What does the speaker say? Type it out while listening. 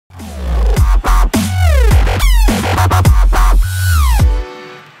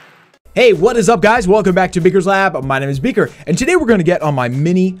Hey, what is up, guys? Welcome back to Beaker's Lab. My name is Beaker, and today we're going to get on my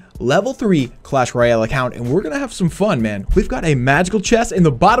mini level 3 Clash Royale account, and we're going to have some fun, man. We've got a magical chest in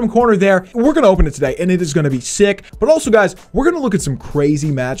the bottom corner there. We're going to open it today, and it is going to be sick. But also, guys, we're going to look at some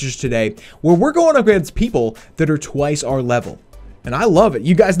crazy matches today where we're going up against people that are twice our level. And I love it.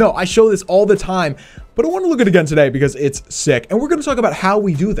 You guys know I show this all the time, but I want to look at it again today because it's sick. And we're going to talk about how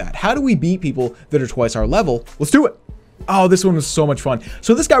we do that. How do we beat people that are twice our level? Let's do it. Oh, this one was so much fun.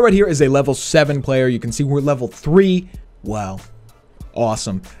 So this guy right here is a level 7 player. You can see we're level 3. Wow.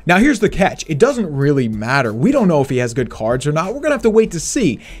 Awesome. Now here's the catch. It doesn't really matter. We don't know if he has good cards or not. We're going to have to wait to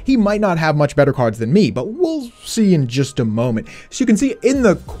see. He might not have much better cards than me, but we'll see in just a moment. So you can see in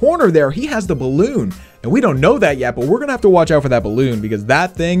the corner there, he has the balloon. And we don't know that yet, but we're going to have to watch out for that balloon because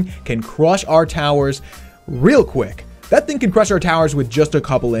that thing can crush our towers real quick. That thing can crush our towers with just a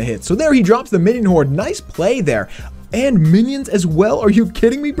couple of hits. So there he drops the minion horde. Nice play there. And minions as well. Are you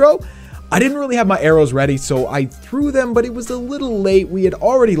kidding me, bro? I didn't really have my arrows ready, so I threw them, but it was a little late. We had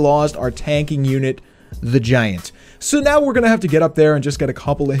already lost our tanking unit, the giant. So now we're going to have to get up there and just get a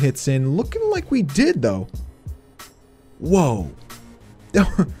couple of hits in. Looking like we did, though. Whoa.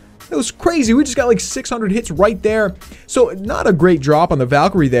 That was crazy. We just got like 600 hits right there. So not a great drop on the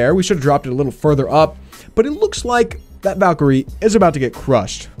Valkyrie there. We should have dropped it a little further up. But it looks like that Valkyrie is about to get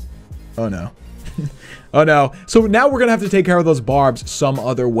crushed. Oh, no. Oh no. So now we're going to have to take care of those barbs some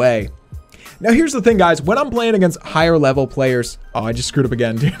other way. Now here's the thing, guys. When I'm playing against higher level players... Oh, I just screwed up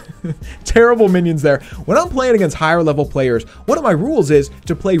again, dude. Terrible minions there. When I'm playing against higher level players, one of my rules is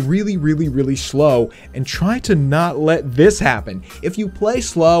to play really slow and try to not let this happen. If you play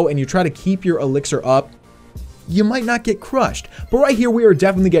slow and you try to keep your elixir up, you might not get crushed. But right here, we are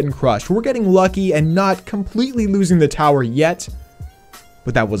definitely getting crushed. We're getting lucky and not completely losing the tower yet.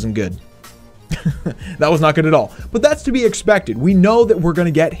 But that wasn't good. That was not good at all. But that's to be expected. We know that we're going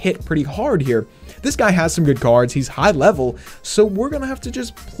to get hit pretty hard here. This guy has some good cards. He's high level. So we're going to have to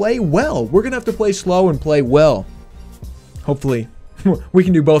just play well. We're going to have to play slow and play well. Hopefully, we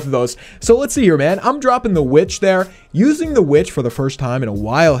can do both of those. So let's see here, man. I'm dropping the witch there. Using the witch for the first time in a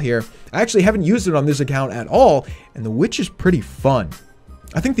while here. I actually haven't used it on this account at all. And the witch is pretty fun.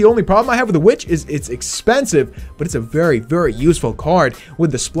 I think the only problem I have with the witch is it's expensive, but it's a very useful card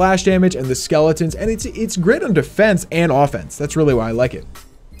with the splash damage and the skeletons, and it's great on defense and offense. That's really why I like it.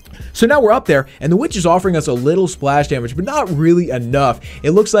 So now we're up there, and the witch is offering us a little splash damage, but not really enough.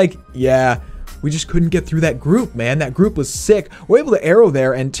 It looks like, yeah, we just couldn't get through that group, man. That group was sick. We're able to arrow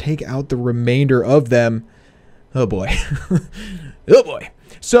there and take out the remainder of them. Oh boy. Oh boy.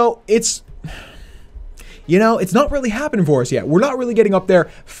 So it's... You know, it's not really happening for us yet. We're not really getting up there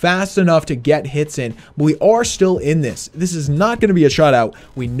fast enough to get hits in, but we are still in this. This is not going to be a shutout.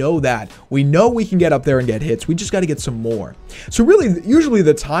 We know that. We know we can get up there and get hits. We just got to get some more. So really, usually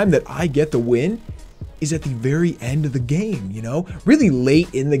the time that I get the win is at the very end of the game, you know? Really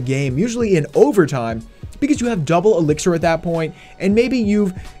late in the game, usually in overtime, because you have double elixir at that point, and maybe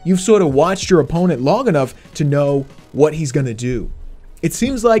you've sort of watched your opponent long enough to know what he's going to do. It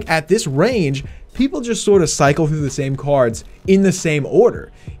seems like at this range, people just sort of cycle through the same cards in the same order.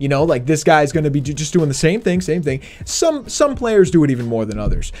 You know, like this guy's going to be just doing the same thing. Some players do it even more than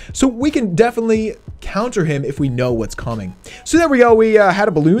others. So we can definitely counter him if we know what's coming. So there we go. We had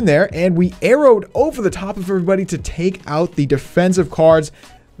a balloon there and we arrowed over the top of everybody to take out the defensive cards.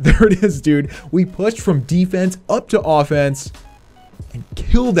 There it is, dude. We pushed from defense up to offense and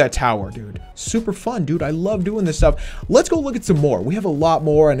killed that tower, dude. Super fun, dude. I love doing this stuff. Let's go look at some more. We have a lot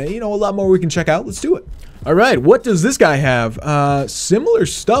more, and you know, a lot more we can check out. Let's do it. All right, what does this guy have? Similar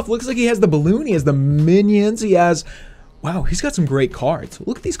stuff. Looks like he has the balloon. He has the minions. He has... Wow, he's got some great cards.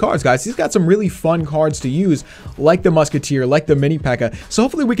 Look at these cards, guys. He's got some really fun cards to use, like the Musketeer, like the Mini P.E.K.K.A. So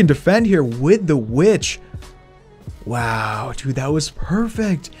hopefully we can defend here with the Witch. Wow, dude, that was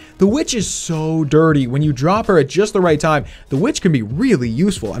perfect. The witch is so dirty. When you drop her at just the right time, the witch can be really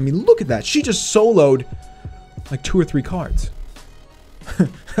useful. I mean, look at that. She just soloed like 2 or 3 cards.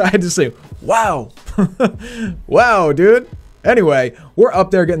 I had to say, wow. Wow, dude. Anyway, we're up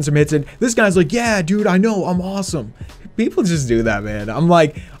there getting some hits in. This guy's like, yeah, dude, I know, I'm awesome. People just do that, man. I'm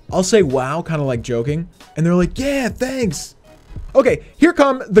like, I'll say wow, kind of like joking. And they're like, yeah, thanks. Okay, here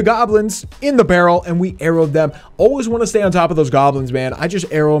come the goblins in the barrel, and we arrowed them. Always want to stay on top of those goblins, man. I just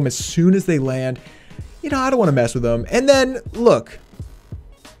arrow them as soon as they land. You know, I don't want to mess with them. And then, look,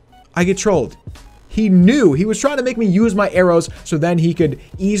 I get trolled. He knew. He was trying to make me use my arrows so then he could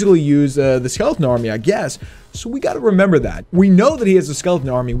easily use the skeleton army, I guess. So we got to remember that. We know that he has a skeleton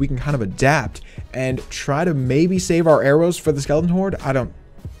army. We can kind of adapt and try to maybe save our arrows for the skeleton horde. I don't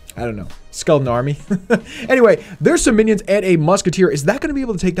I don't know. Skeleton army. Anyway, there's some minions and a musketeer. Is that going to be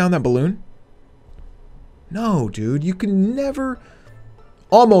able to take down that balloon? No, dude. You can never,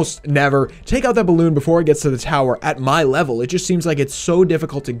 almost never, take out that balloon before it gets to the tower at my level. It just seems like it's so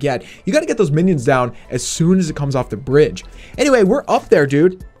difficult to get. You got to get those minions down as soon as it comes off the bridge. Anyway, we're up there,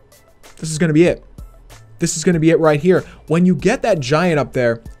 dude. This is going to be it. This is going to be it right here. When you get that giant up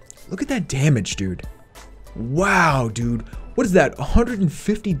there, look at that damage, dude. Wow, dude. What is that?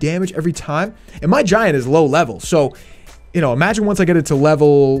 150 damage every time? And my giant is low level. So, you know, imagine once I get it to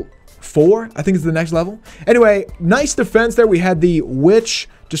level 4, I think it's the next level. Anyway, nice defense there. We had the witch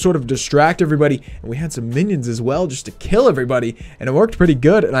to sort of distract everybody. And we had some minions as well just to kill everybody. And it worked pretty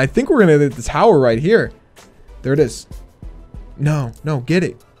good. And I think we're going to hit the tower right here. There it is. No, get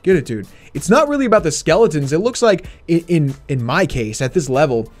it. Get it, dude. It's not really about the skeletons. It looks like, in my case, at this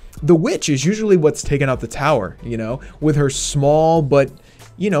level, the witch is usually what's taking out the tower, you know, with her small but,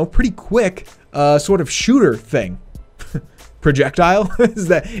 you know, pretty quick sort of shooter thing. Projectile? Is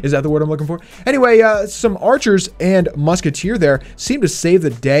that the word I'm looking for? Anyway, some archers and musketeer there seem to save the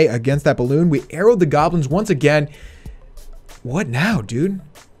day against that balloon. We arrowed the goblins once again. What now, dude?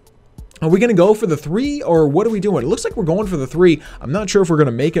 Are we going to go for the 3 or what are we doing? It looks like we're going for the 3. I'm not sure if we're going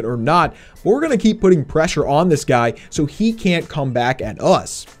to make it or not, but we're going to keep putting pressure on this guy so he can't come back at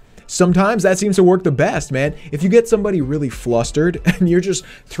us. Sometimes that seems to work the best, man. If you get somebody really flustered and you're just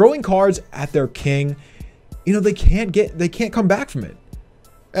throwing cards at their king, you know, they can't come back from it.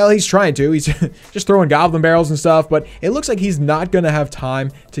 Well, he's trying to. He's just throwing goblin barrels and stuff, but it looks like he's not going to have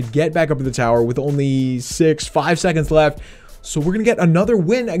time to get back up to the tower with only 5 seconds left. So we're going to get another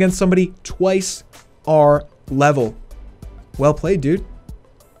win against somebody twice our level. Well played, dude.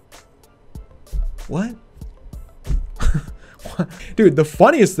 What? Dude, the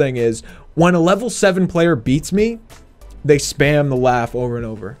funniest thing is when a level 7 player beats me, they spam the laugh over and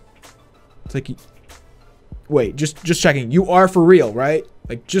over. It's like, wait, just checking. You are for real, right?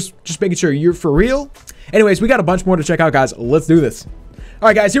 Like, just making sure you're for real. Anyways, we got a bunch more to check out, guys. Let's do this. All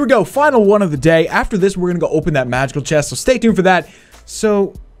right, guys, here we go. Final one of the day. After this, we're going to go open that magical chest, so stay tuned for that.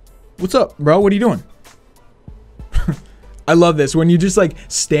 So, what's up, bro? What are you doing? I love this. When you just, like,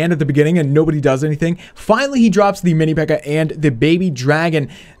 stand at the beginning and nobody does anything. Finally, he drops the mini P.E.K.K.A. and the baby dragon.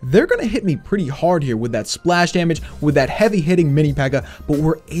 They're going to hit me pretty hard here with that splash damage, with that heavy-hitting mini P.E.K.K.A., but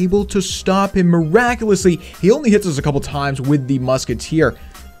we're able to stop him miraculously. He only hits us a couple times with the musketeer.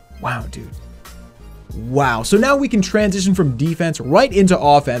 Wow, dude. Wow, so now we can transition from defense right into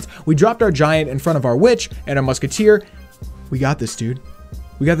offense. We dropped our giant in front of our witch and our musketeer. We got this, dude.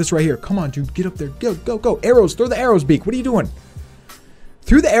 We got this right here. Come on, dude. Get up there. Go, go, go. Arrows. Throw the arrows, Beak. What are you doing?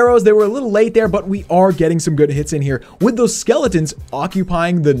 Through the arrows. They were a little late there, but we are getting some good hits in here. With those skeletons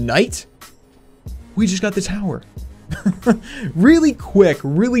occupying the night, we just got the tower. Really quick,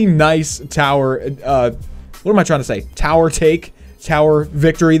 really nice tower. What am I trying to say? Tower take. Tower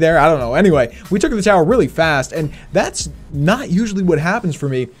victory there. I don't know. Anyway, we took the tower really fast, and that's not usually what happens for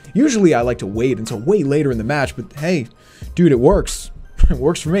me. Usually I like to wait until way later in the match, but hey, dude, it works. It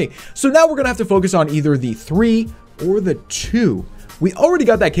works for me. So now we're gonna have to focus on either the 3 or the 2. We already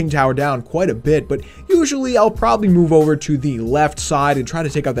got that king tower down quite a bit, but usually I'll probably move over to the left side and try to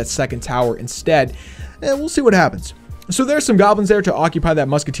take out that second tower instead, and we'll see what happens. So there's some goblins there to occupy that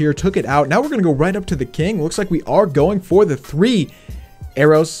musketeer, took it out. Now we're going to go right up to the king. Looks like we are going for the 3.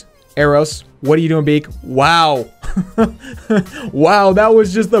 Arrows, arrows. What are you doing, Beak? Wow. Wow, that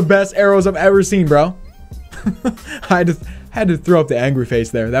was just the best arrows I've ever seen, bro. I had to throw up the angry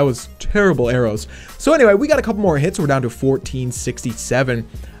face there. That was terrible arrows. So anyway, we got a couple more hits. We're down to 1467.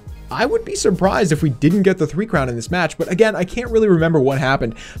 I would be surprised if we didn't get the 3 crown in this match, but again, I can't really remember what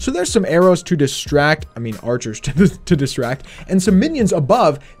happened. So there's some arrows to distract, archers to distract, and some minions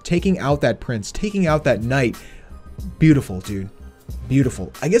above taking out that prince, taking out that knight. Beautiful, dude.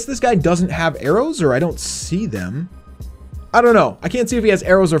 Beautiful. I guess this guy doesn't have arrows, or I don't see them. I don't know. I can't see if he has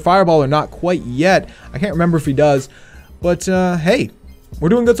arrows or fireball or not quite yet. I can't remember if he does, but hey, we're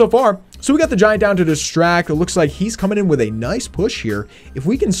doing good so far. So we got the giant down to distract. It looks like he's coming in with a nice push here. If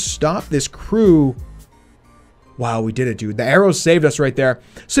we can stop this crew. Wow, we did it, dude. The arrows saved us right there.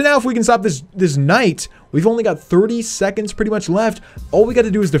 So now if we can stop this knight, we've only got 30 seconds pretty much left. All we got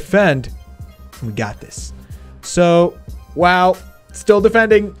to do is defend. We got this. So, wow. Still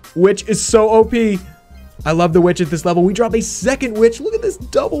defending. Witch is so OP. I love the witch at this level. We drop a second witch. Look at this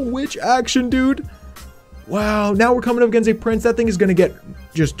double witch action, dude. Wow, now we're coming up against a prince. That thing is going to get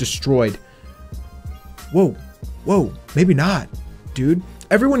just destroyed. Whoa, whoa, maybe not, dude.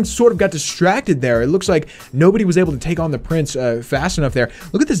 Everyone sort of got distracted there. It looks like nobody was able to take on the prince fast enough there.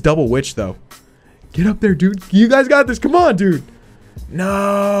 Look at this double witch, though. Get up there, dude. You guys got this. Come on, dude.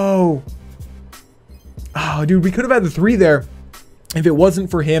 No. Oh, dude, we could have had the 3 there if it wasn't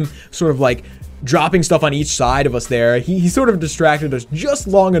for him sort of like dropping stuff on each side of us there. He sort of distracted us just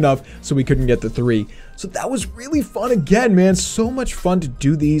long enough so we couldn't get the 3. So that was really fun again, man. So much fun to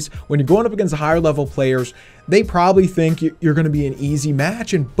do these. When you're going up against higher level players, they probably think you're going to be an easy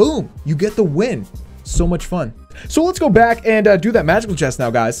match, and boom, you get the win. So much fun. So let's go back and do that magical chest now,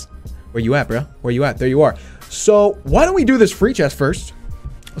 guys. Where you at, bro? Where you at? There you are. So why don't we do this free chest first?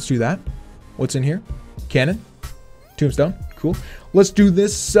 Let's do that. What's in here? Cannon. Tombstone. Cool. Let's do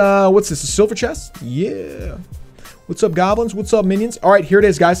this. What's this? A silver chest? Yeah. What's up, goblins? What's up, minions? All right, here it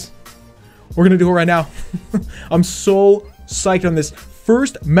is, guys. We're going to do it right now. I'm so psyched on this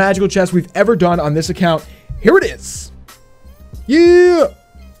first magical chest we've ever done on this account. Here it is. Yeah.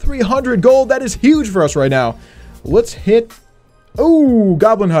 300 gold. That is huge for us right now. Let's hit. Oh,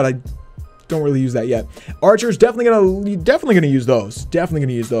 goblin hut. I don't really use that yet. Archers, definitely gonna use those. Definitely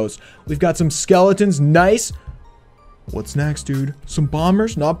gonna use those. We've got some skeletons. Nice. What's next, dude? Some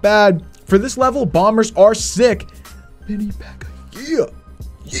bombers. Not bad. For this level, bombers are sick. Mini P.E.K.K.A. Yeah.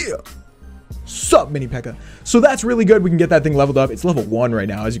 Yeah. Sup, Mini P.E.K.K.A. So that's really good. We can get that thing leveled up. It's level 1 right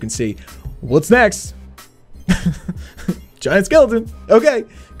now, as you can see. What's next? Giant skeleton. Okay,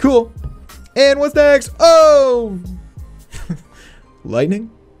 cool. And what's next? Oh!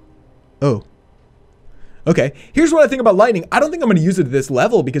 Lightning? Oh. Okay, here's what I think about lightning. I don't think I'm going to use it at this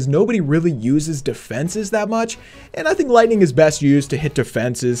level because nobody really uses defenses that much. And I think lightning is best used to hit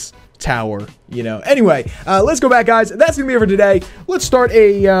defenses, tower, you know. Anyway, let's go back, guys. That's going to be it for today. Let's start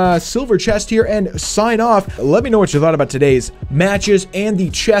a silver chest here and sign off. Let me know what you thought about today's matches and the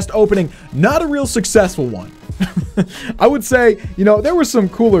chest opening. Not a real successful one. I would say, you know, there were some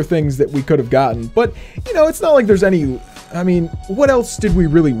cooler things that we could have gotten. But, you know, it's not like there's any... I mean, what else did we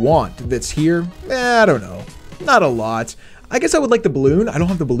really want that's here? I don't know. Not a lot. I guess I would like the balloon. I don't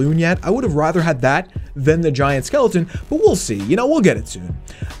have the balloon yet. I would have rather had that than the giant skeleton, but we'll see. You know, we'll get it soon.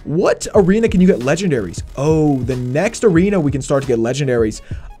 What arena can you get legendaries? Oh, the next arena we can start to get legendaries.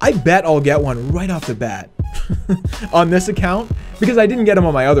 I bet I'll get one right off the bat on this account because I didn't get them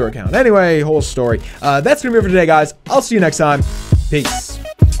on my other account. Anyway, whole story. That's going to be it for today, guys. I'll see you next time. Peace.